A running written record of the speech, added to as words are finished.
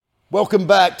Welcome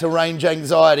back to Range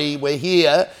Anxiety. We're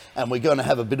here and we're going to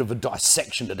have a bit of a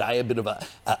dissection today, a bit of a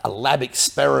lab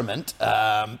experiment,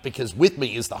 because with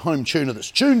me is the home tuner that's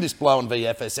tuned this blown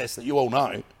VFSS that you all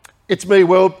know. It's me,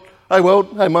 World. Hey,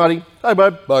 World. Hey, Marty. Hey,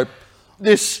 Bob. Bob.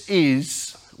 This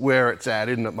is where it's at,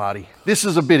 isn't it, Marty? This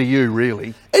is a bit of you,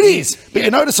 really. It is, but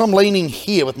you notice I'm leaning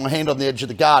here with my hand on the edge of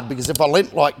the guard, because if I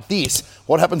leant like this,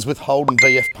 what happens with holding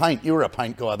VF paint? You're a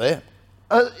paint guy there.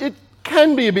 It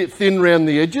can be a bit thin around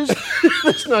the edges.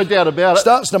 There's no doubt about it.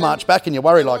 Starts to march back and you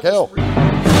worry like hell.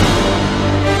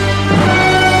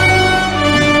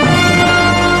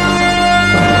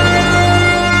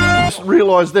 Just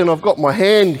realised then I've got my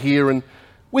hand here, and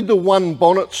with the one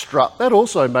bonnet strut, that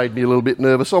also made me a little bit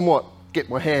nervous. I might get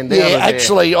my hand out of there. Yeah,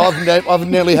 actually, I've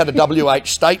nearly had a WH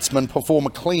statesman perform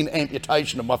a clean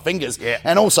amputation of my fingers,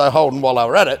 and also holding while they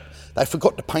were at it, they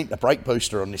forgot to paint the brake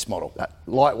booster on this model.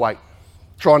 Lightweight.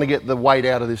 Trying to get the weight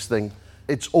out of this thing.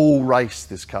 It's all race,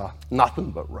 this car.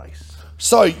 Nothing but race.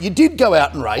 So you did go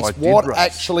out and race. What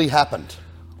actually happened?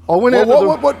 I went out.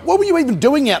 What were you even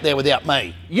doing out there without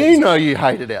me? You know you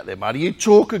hate it out there, Marty. You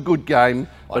talk a good game,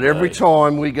 but every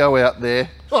time we go out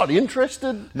there, not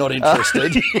interested. Not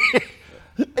interested.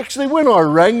 Actually, when I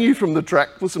rang you from the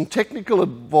track for some technical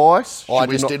advice, I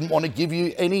just didn't want to give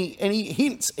you any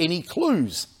hints, any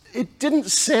clues. It didn't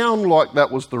sound like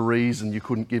that was the reason you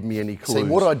couldn't give me any clues. See,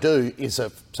 what I do is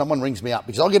if someone rings me up,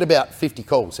 because I get about 50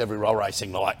 calls every roll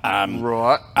racing night.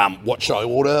 What should I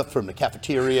order from the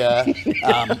cafeteria?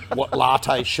 What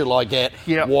latte shall I get?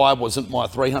 Yep. Why wasn't my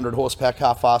 300 horsepower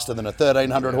car faster than a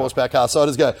 1300 horsepower car? So I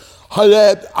just go,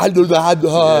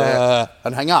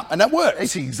 and hang up. And that works.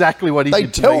 It's exactly what he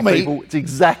did to tell me, people. It's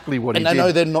exactly what he did. And they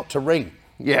know then not to ring.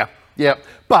 Yeah.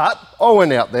 But I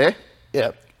went out there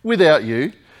without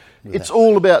you. It's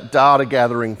all about data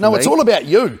gathering for me. No, it's all about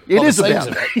you. It is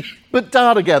about me. But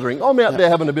data gathering, I'm out there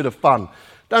having a bit of fun.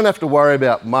 Don't have to worry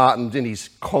about Martin and his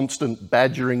constant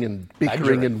badgering and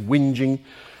bickering and whinging.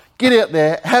 Get out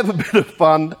there, have a bit of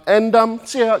fun, and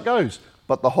see how it goes.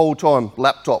 But the whole time,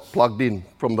 laptop plugged in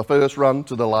from the first run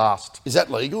to the last. Is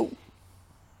that legal?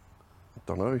 I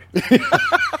don't know.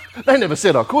 They never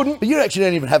said I couldn't. But you actually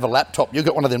don't even have a laptop. You've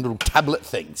got one of them little tablet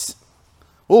things.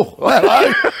 Oh,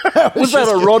 hello. Was that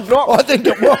a rod knock? I think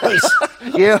it was.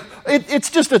 Yeah, it's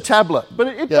just a tablet, but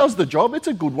it does the job. It's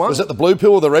a good one. Was it the blue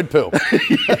pill or the red pill?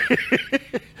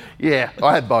 Yeah,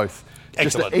 I had both.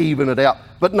 Excellent. Just to even it out.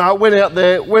 But no, went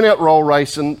out roll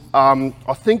racing. I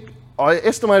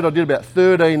estimate I did about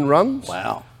 13 runs.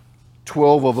 Wow.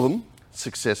 12 of them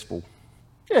successful.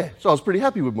 Yeah, so I was pretty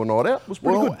happy with my night out. It was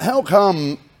pretty good. How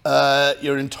come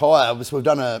your entire, we've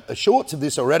done a shorts of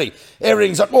this already,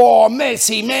 everything's like, oh,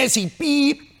 messy,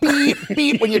 beep, beep,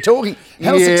 beep, when you're talking.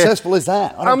 How successful is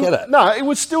that? I don't get it. No, it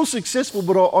was still successful,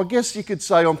 but I guess you could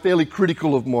say I'm fairly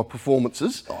critical of my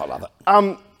performances. Oh, I love it.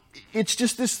 It's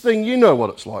just this thing, you know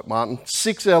what it's like, Martin.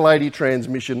 6L80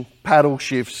 transmission, paddle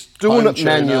shifts, doing it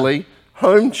manually,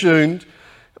 home tuned.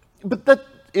 But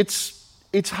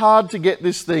it's hard to get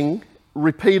this thing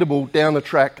repeatable down the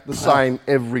track the same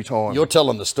every time. You're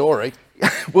telling the story.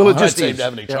 Well, it I just don't seem to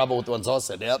have any trouble with the ones I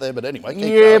sent out there, but anyway. Keep yeah,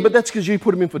 going. but that's because you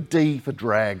put them in for D for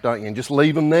drag, don't you? And just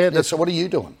leave them there. So what are you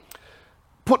doing?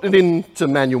 Putting it into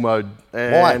manual mode.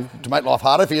 Why? To make life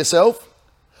harder for yourself?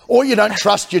 Or you don't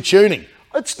trust your tuning?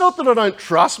 It's not that I don't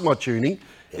trust my tuning.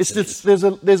 Yes, it's just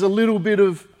there's a little bit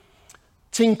of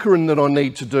tinkering that I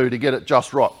need to do to get it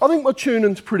just right. I think my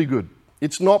tuning's pretty good.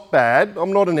 It's not bad.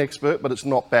 I'm not an expert, but it's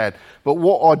not bad. But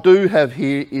what I do have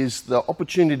here is the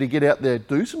opportunity to get out there,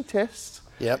 do some tests,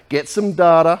 get some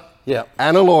data,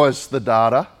 analyse the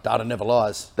data. Data never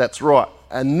lies. That's right.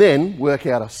 And then work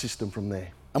out a system from there.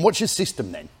 And what's your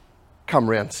system then? Come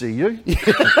round, see you.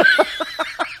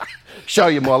 Show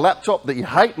you my laptop that you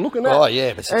hate looking at. Oh,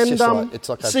 yeah, but it's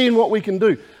like seeing what we can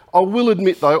do. I will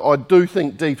admit, though, I do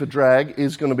think D for drag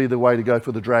is going to be the way to go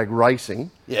for the drag racing.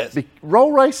 Yes.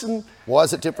 Roll racing... Why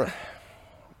is it different?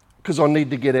 Because I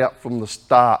need to get out from the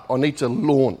start. I need to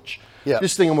launch. Yeah.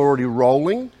 This thing I'm already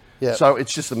rolling, yeah. So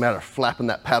it's just a matter of flapping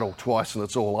that paddle twice and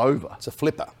it's all over. It's a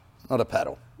flipper, not a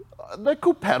paddle. They're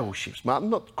called paddle shifts, Martin,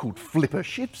 not called flipper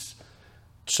shifts.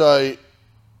 So,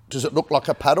 does it look like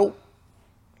a paddle?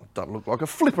 Doesn't look like a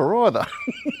flipper either.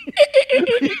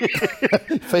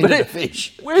 Feeding a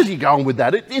fish. Where's he going with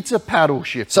that? It's a paddle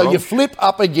shift. So you flip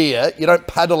up a gear, you don't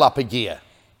paddle up a gear.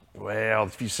 Well,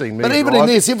 if you see me, but even in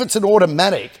this, if it's an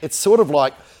automatic, it's sort of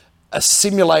like a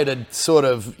simulated sort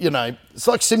of, it's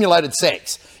like simulated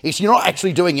sex. You're not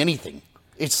actually doing anything.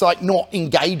 It's like not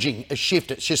engaging a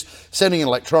shift. It's just sending an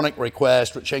electronic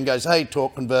request, which then goes, hey,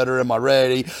 torque converter, am I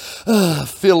ready?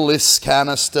 Fill this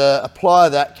canister, apply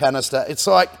that canister. It's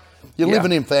like You're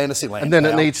living in fantasy land. And then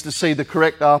pal. it needs to see the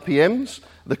correct RPMs,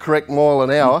 the correct mile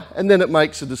an hour, and then it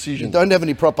makes a decision. You don't have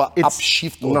any proper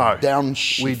upshift or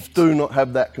downshift. We do not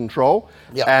have that control.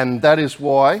 Yep. And that is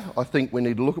why I think we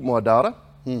need to look at my data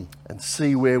and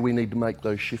see where we need to make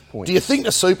those shift points. Do you think the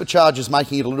supercharger is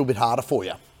making it a little bit harder for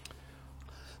you?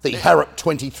 The Harrop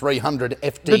 2300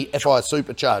 FD FI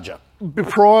supercharger.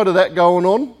 Prior to that going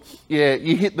on, yeah,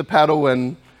 you hit the paddle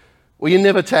and, well, you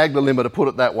never tagged the limiter, put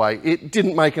it that way. It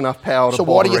didn't make enough power to bother anyone.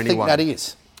 So why do you think that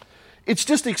is? It's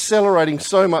just accelerating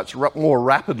so much more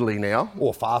rapidly now.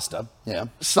 Or faster, yeah.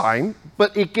 Same,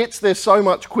 but it gets there so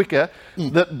much quicker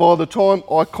that by the time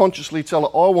I consciously tell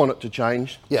it I want it to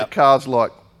change, the car's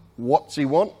like, what's he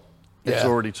want? It's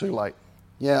already too late.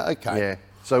 Yeah, okay. Yeah.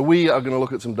 So we are going to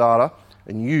look at some data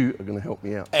and you are going to help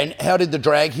me out. And how did the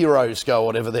drag heroes go,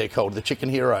 whatever they're called, the chicken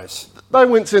heroes? They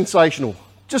went sensational.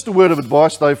 Just a word of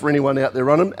advice though for anyone out there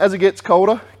running, as it gets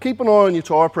colder, keep an eye on your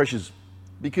tyre pressures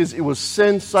because it was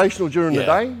sensational during the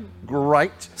day,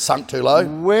 great. Sunk too low?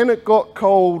 When it got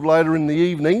cold later in the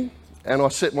evening and I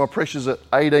set my pressures at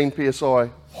 18 PSI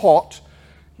hot,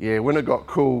 yeah, when it got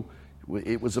cool,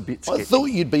 it was a bit sketchy. I thought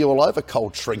you'd be all over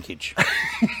cold shrinkage.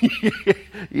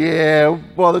 Yeah,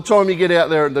 by the time you get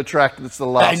out there at the track, that's the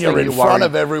last thing you're And you're in front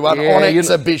of everyone on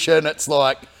exhibition. It's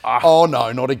like, oh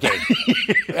no, not again.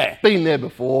 Been there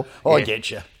before. I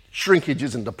get you. Shrinkage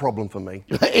isn't a problem for me.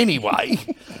 Anyway,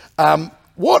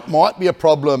 what might be a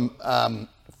problem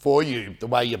for you, the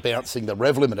way you're bouncing the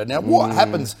rev limiter? Now, what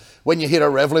happens when you hit a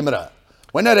rev limiter?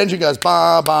 When that engine goes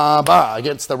bar, bar, bar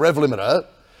against the rev limiter,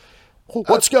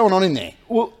 what's going on in there?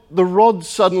 Well, the rods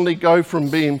suddenly go from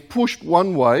being pushed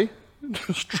one way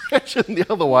to stretching the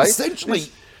other way.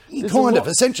 Essentially,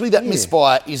 Essentially, that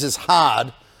misfire is as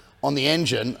hard on the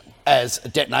engine as a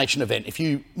detonation event. If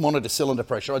you monitor cylinder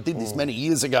pressure, I did this many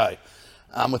years ago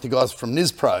with the guys from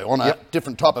Nispro on a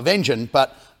different type of engine,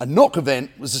 but a knock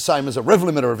event was the same as a rev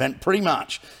limiter event pretty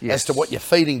much as to what you're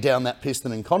feeding down that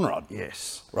piston and conrod.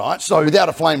 Yes. Right? So without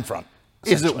a flame front.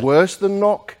 Is it worse than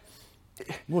knock?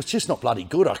 Well, it's just not bloody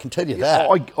good, I can tell you that.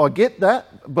 I get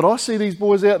that, but I see these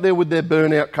boys out there with their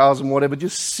burnout cars and whatever,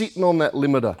 just sitting on that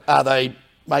limiter. Are they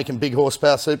making big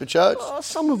horsepower supercharged?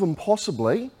 Some of them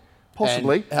possibly.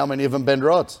 Possibly. And how many of them bend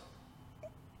rods?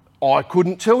 I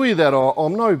couldn't tell you that.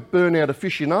 I'm no burnout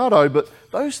aficionado, but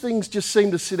those things just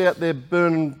seem to sit out there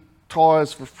burning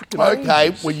tyres for freaking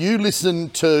ages. Well, you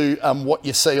listen to what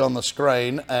you see on the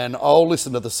screen, and I'll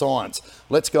listen to the science.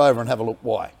 Let's go over and have a look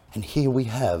why. And here we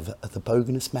have the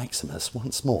Boganus Maximus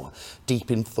once more,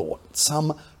 deep in thought.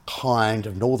 Some kind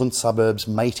of northern suburbs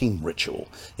mating ritual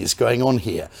is going on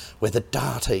here, where the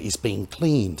data is being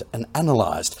cleaned and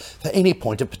analysed for any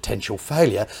point of potential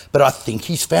failure. But I think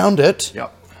he's found it.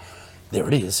 Yep. There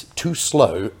it is, too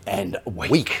slow and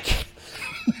weak.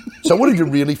 So what have you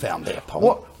really found there,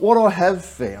 Paul? What I have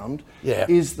found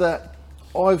is that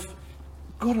I've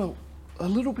got a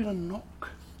little bit of knock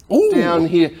down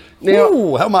here.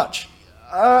 Now, how much?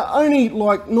 Only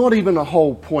like not even a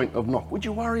whole point of knock. Would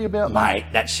you worry about that? Mate,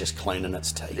 that's just cleaning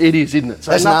its teeth. It is, isn't it?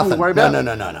 So that's nothing nothing. to worry about?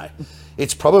 No.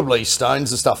 It's probably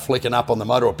stones and stuff flicking up on the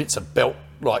motor or bits of belt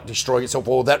like destroying itself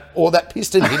or that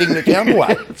piston hitting the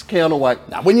counterweight. It's counterweight.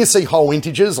 Now, when you see whole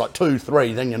integers like 2,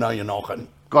 3, then you know you're knocking.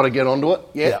 Got to get onto it.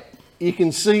 Yeah. You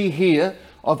can see here,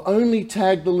 I've only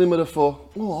tagged the limiter for,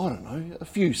 I don't know, a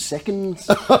few seconds.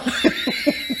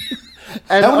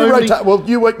 And how many well,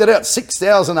 you worked that out,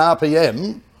 6,000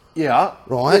 RPM. Yeah.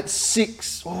 Right. It's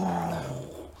 6.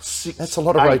 That's a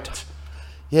lot of rotation.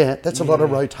 Yeah, that's a lot of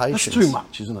rotations. That's too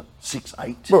much, isn't it? 6,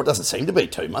 8. Well, it doesn't seem to be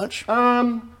too much.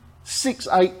 6,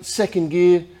 8, second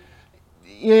gear.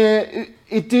 Yeah,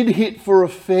 it did hit for a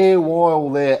fair while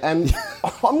there, and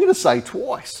I'm going to say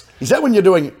twice. Is that when you're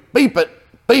doing beep it,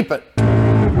 beep it?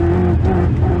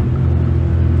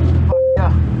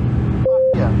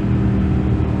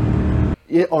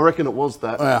 Yeah, I reckon it was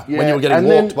that. Yeah. When you were getting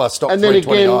walked by a stock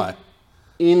 320i.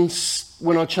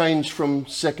 When I changed from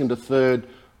second to third,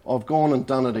 I've gone and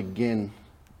done it again.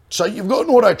 So you've got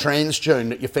an auto trans tune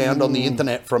that you found on the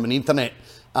internet from an internet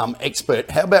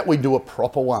expert. How about we do a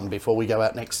proper one before we go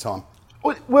out next time?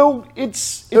 Well,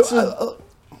 it's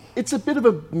a bit of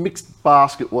a mixed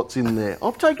basket what's in there.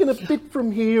 I've taken a bit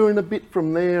from here and a bit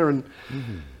from there, and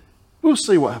we'll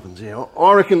see what happens here.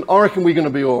 I reckon we're going to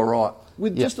be all right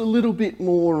with just a little bit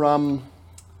more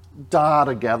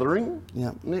data gathering.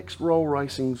 Yeah. Next roll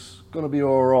racing's going to be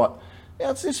all right.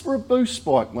 How's this for a boost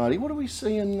spike, Marty? What are we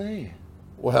seeing there?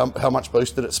 Well, how much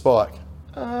boost did it spike?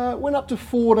 Went up to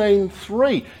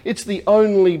 14.3. It's the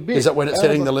only bit. Is that when it's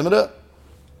hitting the limiter?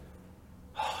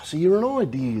 So you're an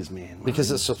ideas man. Because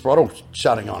it's the throttle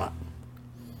shutting on it.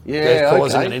 Yeah,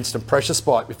 causing okay. an instant pressure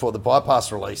spike before the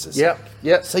bypass releases.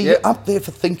 Yep. So you're up there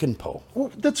for thinking, Paul.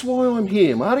 Well, that's why I'm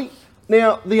here, Marty.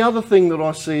 Now, the other thing that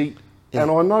I see, and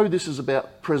I know this is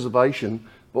about preservation,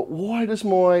 but why does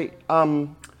my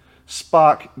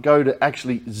spark go to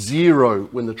actually 0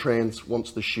 when the trans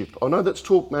wants to shift? I know that's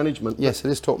torque management. Yes, it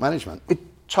is torque management. It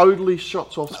totally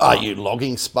shuts off spark. Are you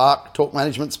logging spark, torque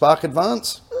management, spark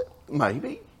advance?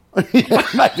 Maybe.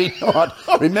 Maybe not.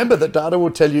 Remember, the data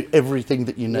will tell you everything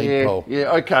that you need, Paul.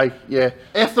 Okay.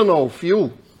 Ethanol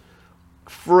fuel,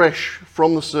 fresh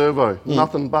from the servo,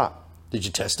 nothing but. Did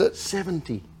you test it?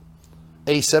 70.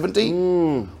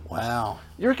 E70? Wow.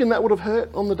 You reckon that would have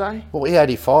hurt on the day? Well,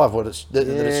 E85, that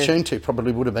it's tuned to,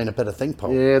 probably would have been a better thing,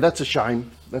 Paul. Yeah, that's a shame.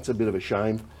 That's a bit of a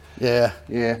shame. Yeah.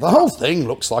 The whole thing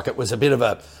looks like it was a bit of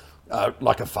a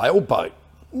fail boat.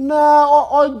 No,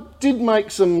 I did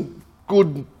make some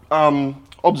good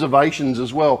observations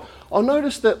as well. I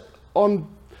noticed that I'm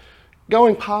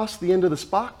going past the end of the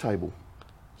spark table.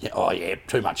 Yeah,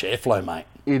 too much airflow, mate.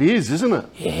 It is, isn't it?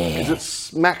 Yeah. Because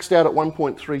it's maxed out at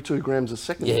 1.32 grams a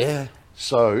second. Yeah.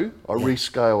 So I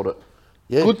rescaled it.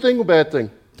 Yeah. Good thing or bad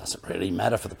thing? Doesn't really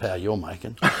matter for the power you're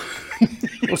making.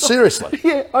 Well, seriously.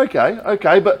 Yeah,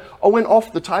 okay. But I went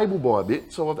off the table by a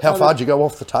bit. So How far did you go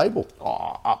off the table?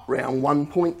 Up around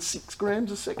 1.6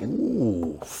 grams a second.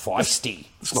 Ooh, feisty.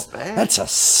 It's not bad. That's a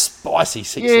spicy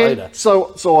 6 Yeah, litre.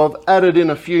 so I've added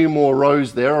in a few more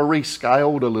rows there. I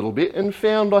rescaled a little bit and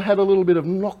found I had a little bit of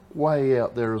knockway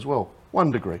out there as well.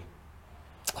 1 degree.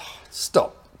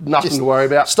 Stop. Nothing to worry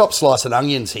about. Stop slicing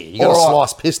onions here. You got to All right.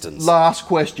 slice pistons. Last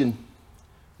question.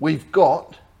 We've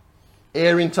got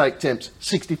air intake temps,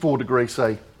 64 degrees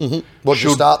C. What did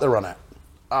you start the run at?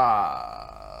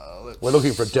 Let's We're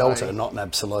looking for a say delta, not an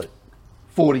absolute.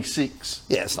 46.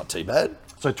 Yeah, it's not too bad.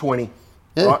 So 20.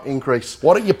 Yeah. Right, increase.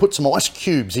 Why don't you put some ice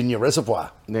cubes in your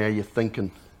reservoir? Now you're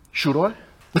thinking, should I?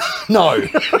 No.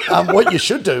 What you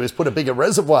should do is put a bigger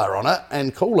reservoir on it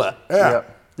and cool it. Yeah.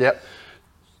 Yep.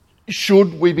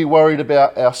 Should we be worried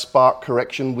about our spark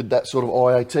correction with that sort of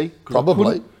IAT?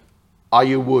 Probably.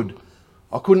 You would.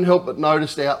 I couldn't help but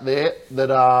notice out there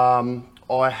that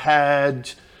I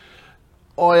had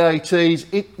IATs.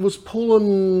 It was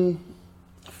pulling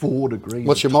 4 degrees.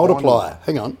 What's your a time. multiplier?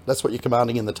 Hang on. That's what you're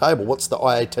commanding in the table. What's the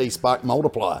IAT spark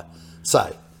multiplier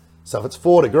say? So if it's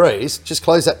 4 degrees, just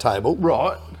close that table.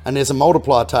 Right. And there's a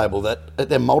multiplier table that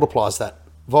then multiplies that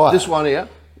via. This one here?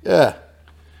 Yeah.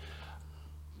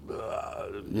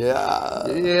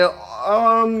 Yeah,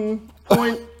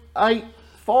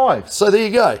 0.85. So there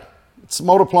you go. It's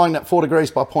multiplying that 4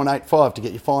 degrees by 0.85 to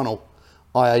get your final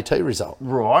IAT result.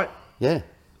 Right. Yeah.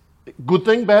 Good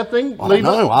thing, bad thing? I don't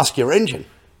know. Ask your engine.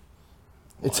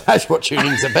 That's what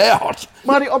tuning's about.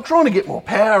 Marty, I'm trying to get more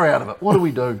power out of it. What do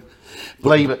we do?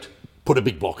 Leave it. Put a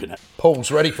big block in it. Paul's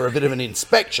ready for a bit of an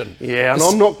inspection. Yeah, and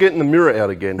I'm not getting the mirror out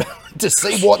again. To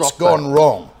see what's gone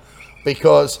wrong.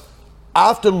 Because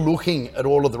after looking at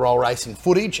all of the roll racing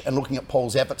footage and looking at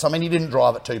Paul's efforts, I mean, he didn't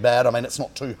drive it too bad. I mean, it's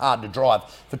not too hard to drive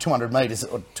for 200 metres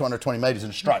or 220 metres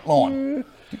in a straight line.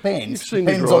 Depends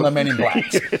on the Men in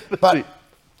Blacks. But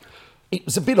it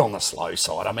was a bit on the slow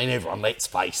side. I mean, everyone, let's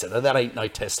face it, that ain't no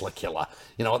Tesla killer.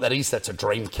 You know what that is? That's a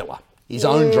dream killer. His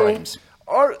own dreams.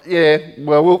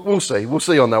 We'll see. We'll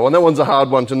see on that one. That one's a hard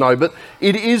one to know, but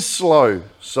it is slow.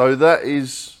 So that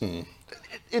is...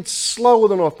 It's slower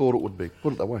than I thought it would be,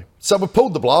 put it that way. So we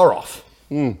pulled the blower off,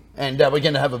 and we're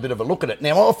going to have a bit of a look at it.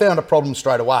 Now, I found a problem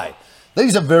straight away.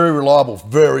 These are very reliable,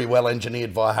 very well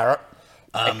engineered via Harrop,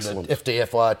 Excellent. the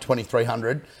FDFI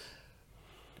 2300.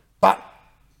 But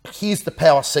here's the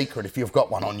power secret if you've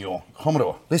got one on your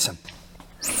Commodore. Listen.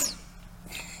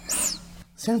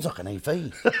 Sounds like an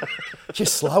EV,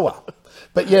 just slower.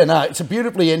 But yeah, no, it's a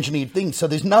beautifully engineered thing. So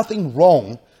there's nothing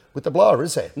wrong with the blower,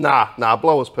 is there? Nah,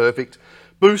 blower's perfect.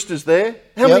 Booster's there.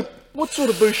 What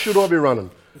sort of boost should I be running?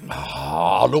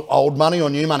 Oh, look, old money or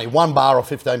new money, 1 bar or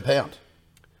 15 pound.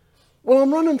 Well,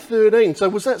 I'm running 13, so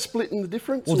was that splitting the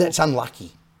difference? Well, that's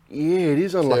unlucky. Yeah, it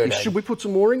is unlucky. 13. Should we put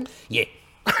some more in? Yeah.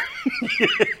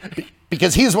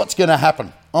 Because here's what's going to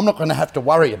happen. I'm not going to have to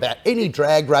worry about any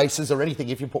drag races or anything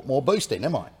if you put more boost in,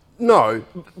 am I? No,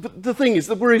 but the thing is,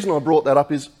 the reason I brought that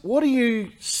up is, what do you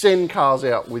send cars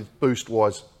out with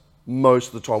boost-wise most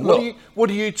of the time? Look, what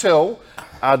do you tell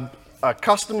a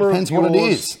customer depends of yours? what it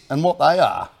is and what they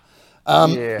are.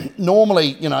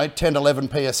 Normally, 10, 11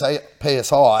 PSI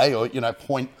or,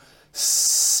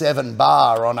 0.7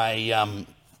 bar on a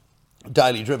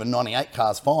daily driven 98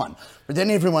 car's fine. But then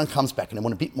everyone comes back and they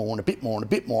want a bit more and a bit more and a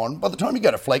bit more. And by the time you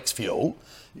go to flex fuel,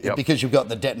 because you've got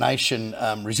the detonation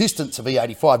resistance of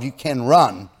E85, you can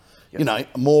run, you know,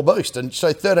 more boost. And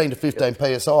so 13 to 15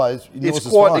 PSI is It's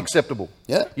quite acceptable.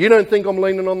 Yeah. You don't think I'm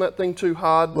leaning on that thing too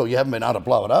hard? Well, you haven't been able to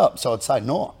blow it up, so I'd say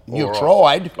not. You've right.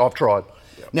 tried. I've tried.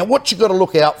 Yep. Now, what you've got to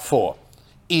look out for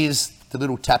is the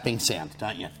little tapping sound,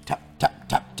 don't you? Tap, tap,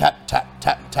 tap, tap, tap,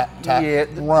 tap, tap, tap. Yeah.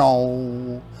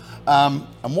 Roll.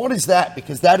 And what is that?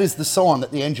 Because that is the sign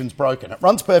that the engine's broken. It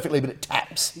runs perfectly, but it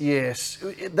taps. Yes.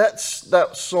 That's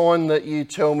that sign that you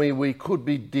tell me we could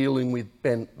be dealing with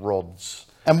bent rods.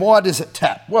 And why does it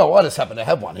tap? Well, I just happen to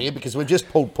have one here because we've just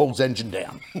pulled Paul's engine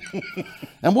down.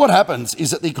 And what happens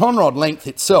is that the conrod length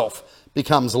itself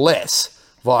becomes less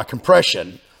via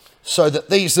compression, so that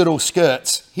these little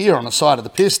skirts here on the side of the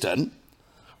piston,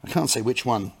 I can't see which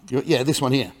one, yeah, this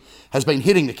one here, has been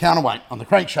hitting the counterweight on the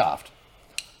crankshaft.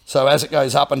 So as it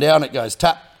goes up and down, it goes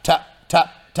tap, tap,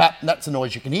 tap, tap, and that's the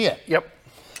noise you can hear. Yep.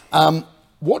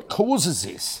 What causes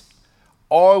this?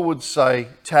 I would say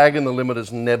tagging the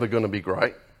limiter's never going to be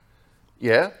great.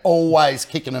 Yeah. Always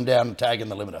kicking them down and tagging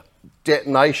the limiter.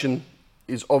 Detonation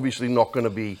is obviously not going to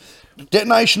be...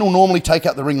 Detonation will normally take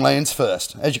out the ring lands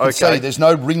first. As you can see, there's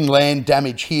no ring land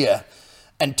damage here.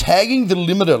 And tagging the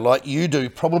limiter like you do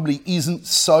probably isn't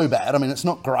so bad. I mean, it's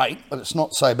not great, but it's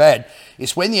not so bad.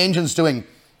 It's when the engine's doing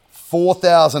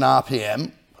 4,000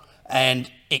 RPM and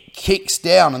it kicks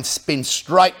down and spins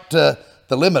straight to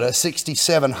the limiter,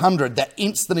 6,700. That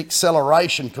instant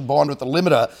acceleration combined with the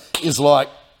limiter is like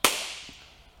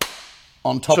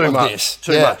on top of this.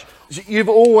 Too much. You've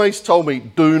always told me,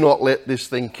 do not let this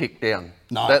thing kick down.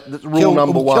 No. That's rule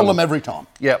number one. Kill them every time.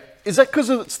 Yeah. Is that because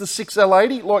it's the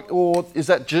 6L80, or is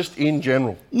that just in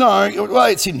general? No, well,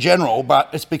 it's in general, but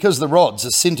it's because the rods are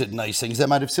sintered in these things. They're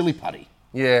made of silly putty.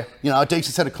 Yeah. You know, a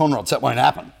decent set of conrods, that won't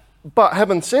happen. But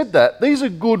having said that, these are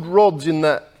good rods in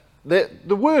that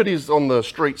the word is on the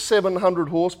street, 700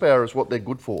 horsepower is what they're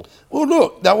good for. Well,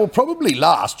 look, they will probably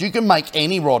last. You can make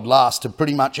any rod last to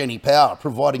pretty much any power,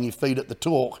 providing you feed it the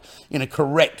torque in a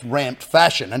correct ramped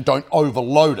fashion and don't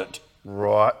overload it.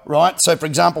 Right. Right? So, for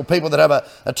example, people that have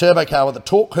a turbo car with a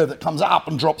torque curve that comes up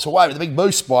and drops away with a big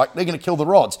boost spike, they're going to kill the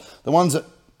rods. The ones that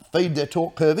feed their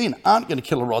torque curve in aren't going to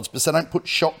kill the rods because they don't put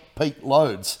shock peak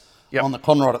loads on the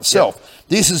conrod itself. Yep.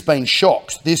 This has been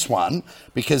shocked, this one,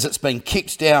 because it's been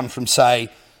kicked down from, say,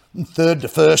 third to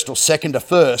first or second to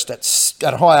first at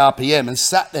high RPM and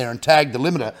sat there and tagged the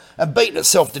limiter and beaten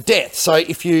itself to death. So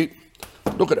if you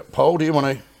look at it, Paul, do you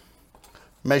want to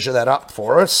measure that up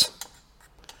for us?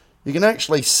 You can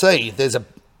actually see it's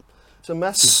a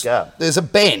massive gap. There's a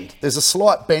bend. There's a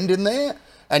slight bend in there,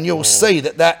 and you'll see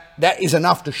that is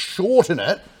enough to shorten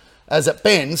it as it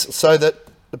bends so that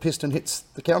the piston hits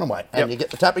the counterweight and you get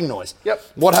the tapping noise. Yep.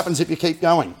 What happens if you keep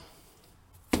going?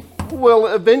 Well,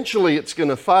 eventually it's going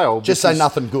to fail. Just say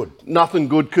nothing good. Nothing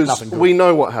good, because we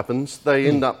know what happens. They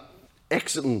end up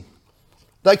exiting.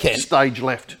 They can. Stage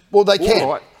left. Well, they can.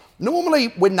 Right. Normally,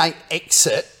 when they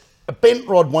exit, a bent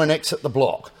rod won't exit the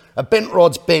block. A bent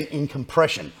rod's bent in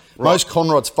compression. Right. Most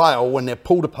conrods fail when they're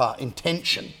pulled apart in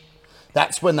tension.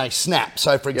 That's when they snap.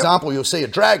 So, for example, you'll see a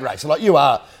drag racer, like you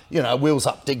are, you know, wheels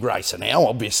up dig racer now,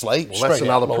 obviously. Well, that's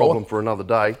another problem for another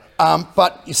day.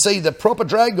 But you see, the proper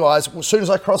drag guys, as soon as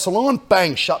they cross the line,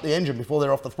 bang, shut the engine before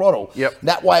they're off the throttle. Yep.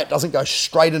 That way it doesn't go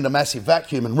straight into massive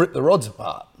vacuum and rip the rods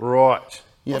apart. Right.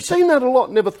 I've seen that a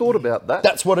lot, never thought about that.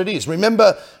 That's what it is.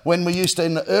 Remember when we used to,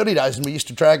 in the early days, and we used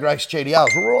to drag race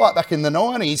GTRs, right back in the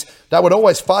 90s, they would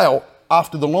always fail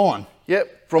after the line.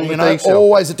 Yep, from the D-cell.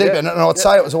 Always a deep end, and I'd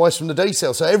say it was always from the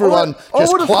D-cell, so everyone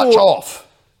just clutch off.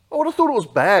 I would have thought it was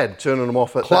bad turning them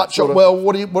off at clutch that. Well,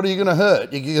 what are you going to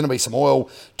hurt? You're going to be some oil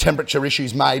temperature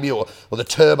issues maybe, or the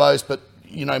turbos, but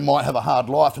you know, might have a hard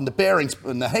life, and the bearings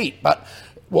and the heat. But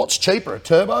what's cheaper, a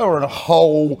turbo or a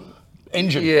whole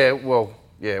engine? Yeah,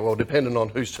 well, depending on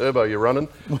whose turbo you're running.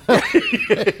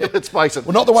 Let's face it.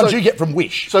 Well, not the ones you get from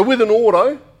Wish. So with an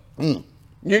auto,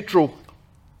 neutral,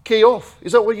 key off.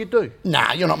 Is that what you do?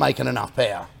 Nah, you're not making enough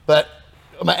power. But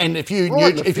and if you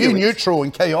neutral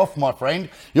and key off, my friend,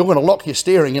 you're going to lock your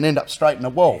steering and end up straight in the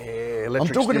wall. Yeah, I'm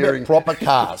talking about proper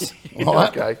cars.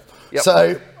 Right? Okay. Yep.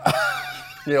 So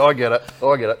yeah, I get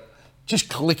it. Just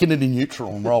clicking it in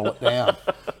neutral and roll it down.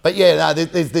 But yeah, no,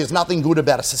 there's nothing good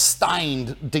about a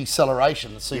sustained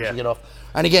deceleration as soon as you get off.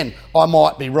 And again, I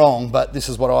might be wrong, but this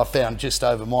is what I found just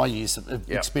over my years of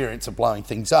experience of blowing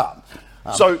things up.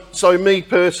 So me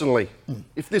personally,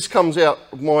 if this comes out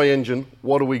of my engine,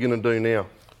 what are we going to do now?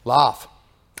 Laugh.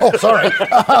 Oh, sorry.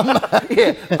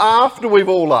 After we've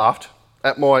all laughed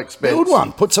at my expense. Build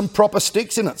one. Put some proper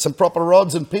sticks in it, some proper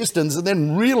rods and pistons, and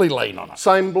then really lean on it.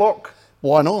 Same block?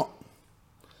 Why not?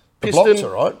 The Piston, block's all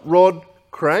right. rod,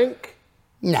 crank?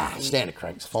 Nah, standard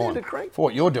crank's fine. Standard crank. For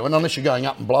what you're doing, unless you're going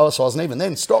up in blower size, and even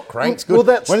then, stock crank's good. Well,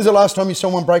 that's- When's the last time you saw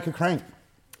one break a crank?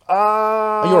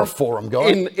 You're a forum guy.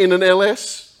 In an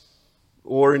LS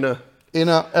or in a... In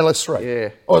a LS3? Yeah.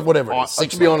 Or whatever it is.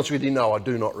 To be honest with you, no, I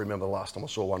do not remember the last time I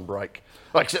saw one break.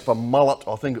 Except for Mullet,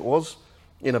 I think it was,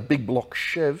 in a big block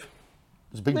Chev.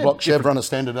 Does a big block Chev run a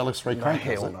standard LS3 crank?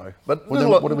 Hell no. But Well, then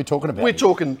what are we talking about? We're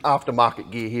talking aftermarket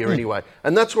gear here anyway.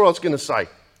 And that's what I was going to say.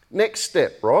 Next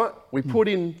step, right? We put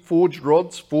in forged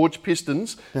rods, forged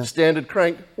pistons, standard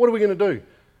crank. What are we going to do?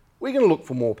 We're going to look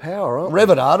for more power, aren't we?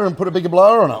 Rev it harder and put a bigger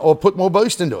blower on it, or put more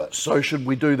boost into it. So should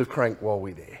we do the crank while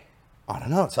we're there? I don't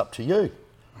know, it's up to you.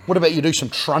 What about you do some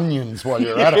trunnions while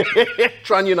you're at it?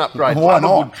 Trunnion upgrade. Why Love a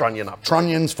not? good trunnion upgrade.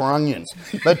 Trunnions for onions.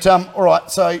 But, all right,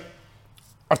 so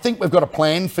I think we've got a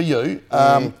plan for you.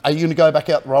 Are you going to go back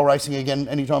out roll racing again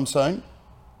anytime soon?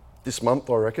 This month,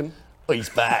 I reckon. Oh, he's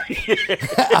back.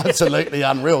 Absolutely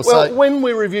unreal. Well, So, when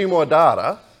we review my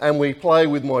data and we play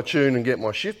with my tune and get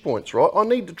my shift points right, I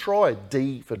need to try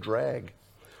D for drag.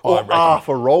 Or reckon. R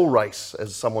for roll race,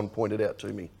 as someone pointed out to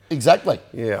me. exactly.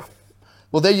 Yeah.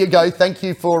 Well, there you go. Thank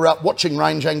you for watching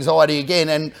Range Anxiety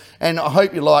again. And I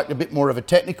hope you liked a bit more of a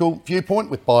technical viewpoint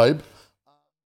with Bob.